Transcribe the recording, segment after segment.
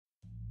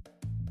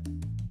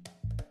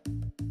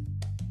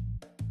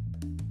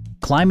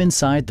Climb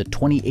inside the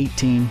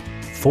 2018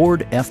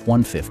 Ford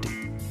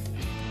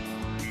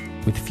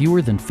F-150. With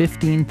fewer than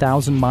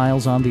 15,000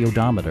 miles on the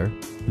odometer,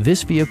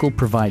 this vehicle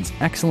provides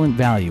excellent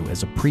value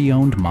as a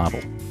pre-owned model.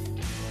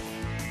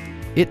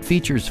 It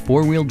features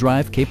four-wheel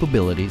drive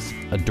capabilities,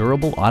 a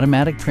durable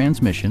automatic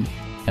transmission,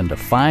 and a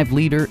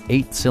 5-liter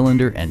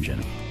 8-cylinder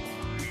engine.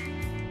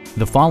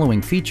 The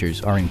following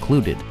features are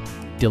included: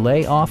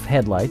 delay-off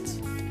headlights,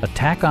 a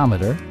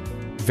tachometer,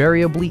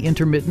 variably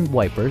intermittent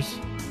wipers,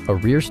 a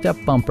rear step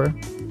bumper,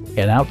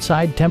 an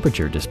outside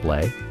temperature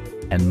display,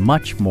 and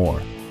much more.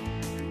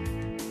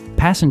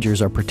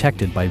 Passengers are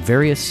protected by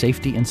various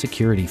safety and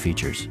security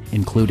features,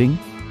 including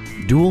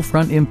dual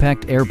front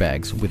impact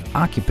airbags with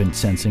occupant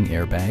sensing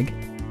airbag,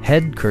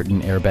 head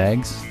curtain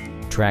airbags,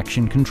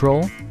 traction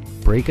control,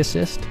 brake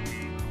assist,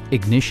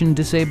 ignition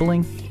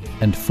disabling,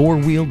 and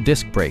four-wheel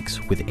disc brakes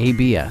with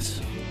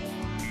ABS.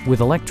 With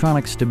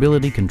electronic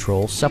stability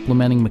control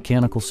supplementing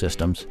mechanical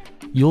systems,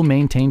 you'll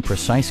maintain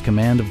precise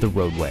command of the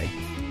roadway.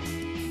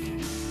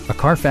 A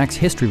Carfax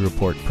history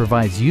report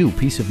provides you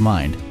peace of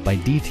mind by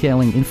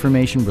detailing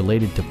information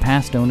related to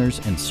past owners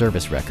and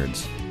service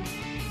records.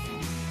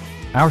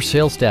 Our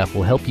sales staff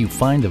will help you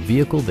find the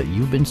vehicle that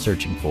you've been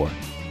searching for.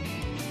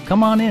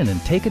 Come on in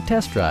and take a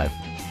test drive.